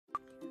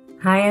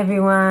Hi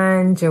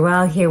everyone,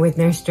 Joelle here with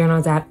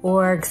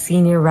nursejournal.org,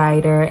 senior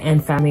writer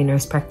and family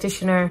nurse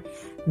practitioner.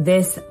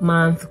 This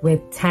month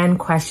with 10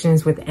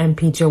 questions with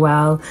NP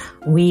Joelle,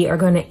 we are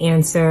going to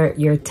answer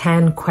your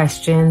 10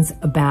 questions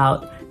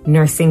about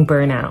nursing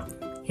burnout.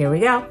 Here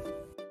we go.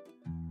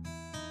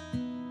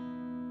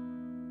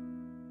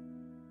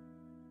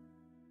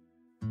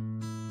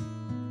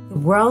 The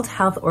World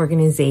Health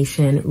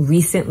Organization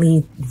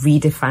recently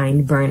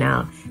redefined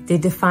burnout. They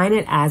define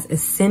it as a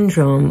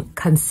syndrome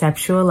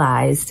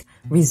conceptualized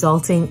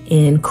resulting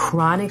in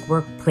chronic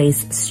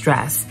workplace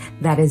stress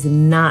that is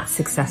not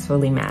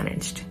successfully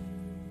managed.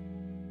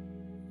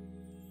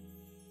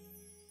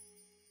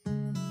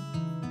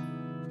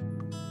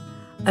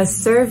 A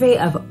survey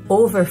of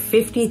over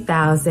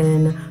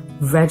 50,000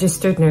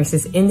 registered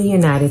nurses in the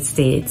United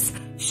States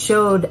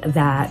showed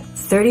that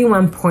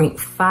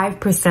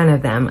 31.5%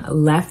 of them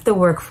left the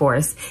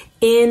workforce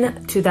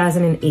in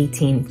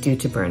 2018 due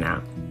to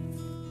burnout.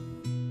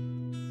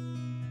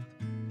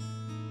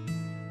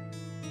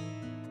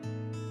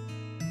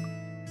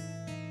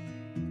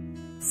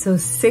 So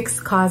 6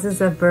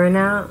 causes of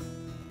burnout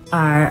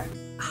are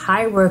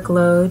high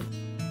workload,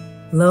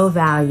 low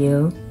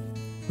value,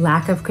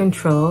 lack of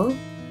control,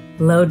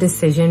 low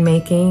decision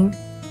making,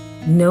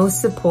 no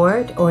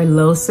support or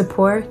low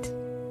support,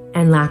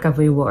 and lack of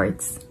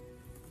rewards.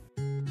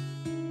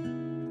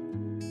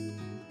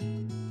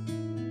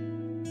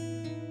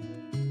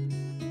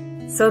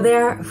 So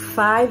there are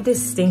 5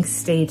 distinct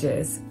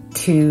stages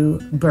to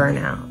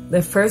burnout.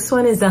 The first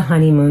one is the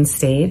honeymoon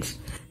stage.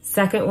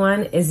 Second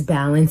one is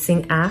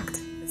balancing act.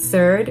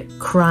 Third,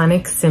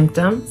 chronic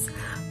symptoms.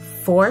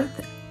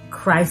 Fourth,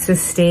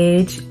 crisis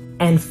stage.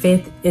 And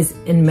fifth is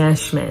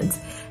enmeshment.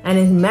 And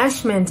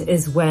enmeshment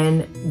is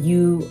when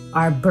you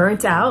are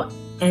burnt out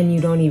and you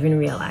don't even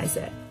realize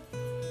it.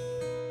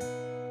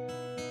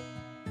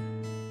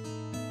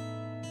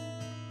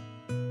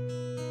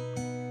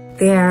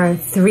 There are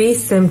 3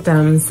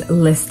 symptoms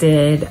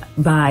listed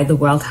by the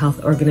World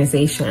Health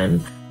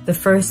Organization. The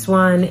first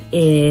one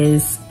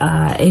is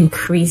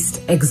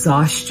increased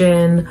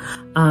exhaustion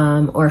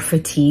or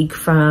fatigue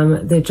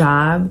from the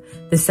job.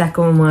 The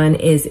second one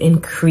is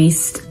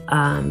increased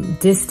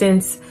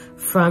distance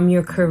from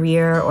your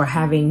career or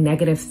having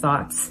negative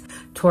thoughts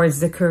towards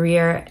the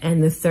career.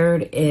 And the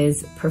third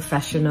is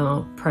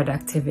professional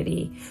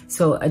productivity,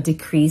 so a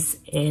decrease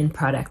in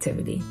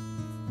productivity.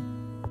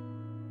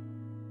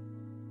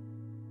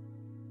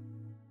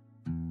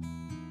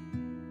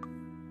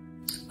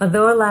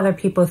 Although a lot of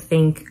people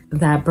think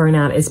that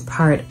burnout is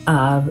part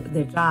of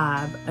the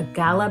job, a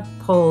Gallup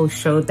poll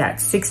showed that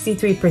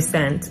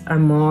 63% are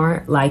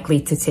more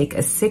likely to take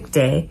a sick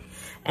day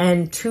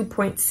and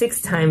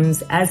 2.6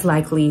 times as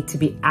likely to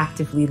be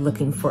actively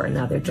looking for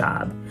another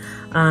job.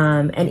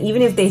 And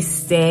even if they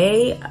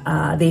stay,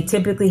 they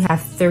typically have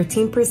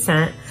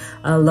 13%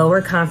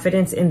 lower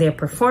confidence in their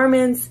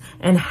performance,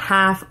 and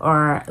half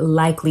are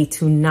likely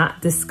to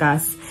not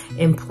discuss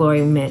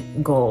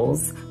employment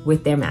goals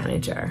with their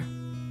manager.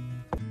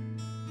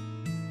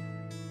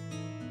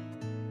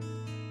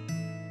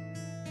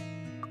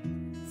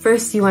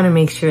 First, you want to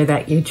make sure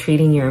that you're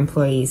treating your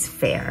employees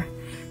fair.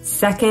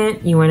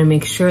 Second, you want to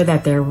make sure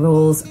that their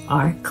roles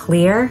are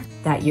clear,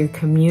 that you're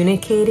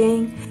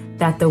communicating,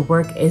 that the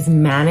work is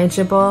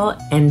manageable,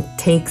 and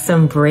take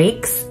some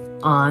breaks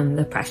on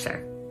the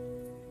pressure.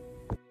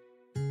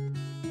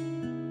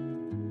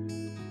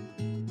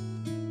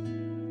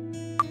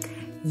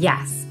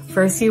 Yes,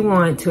 first you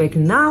want to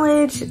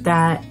acknowledge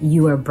that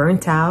you are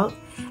burnt out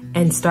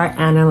and start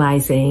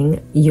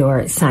analyzing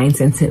your signs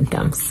and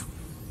symptoms.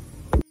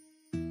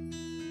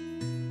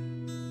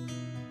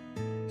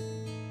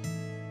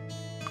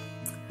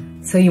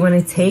 So you want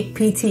to take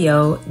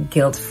PTO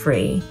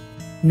guilt-free.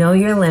 Know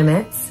your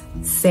limits,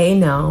 say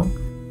no,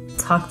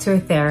 talk to a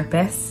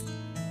therapist,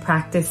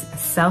 practice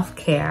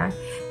self-care,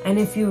 and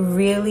if you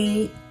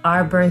really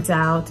are burnt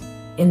out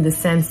in the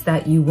sense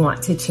that you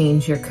want to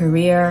change your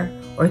career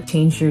or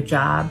change your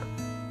job,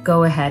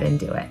 go ahead and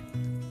do it.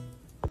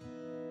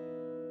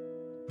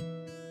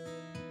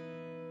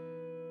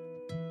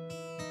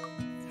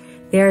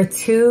 There are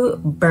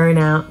 2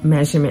 burnout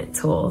measurement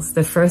tools.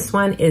 The first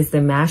one is the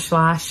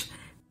Mashwash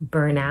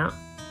Burnout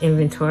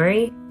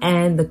Inventory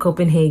and the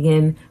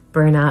Copenhagen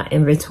Burnout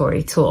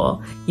Inventory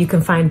tool. You can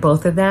find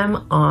both of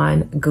them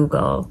on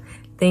Google.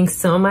 Thanks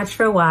so much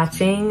for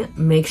watching.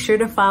 Make sure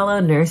to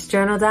follow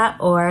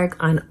nursejournal.org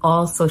on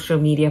all social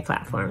media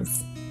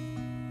platforms.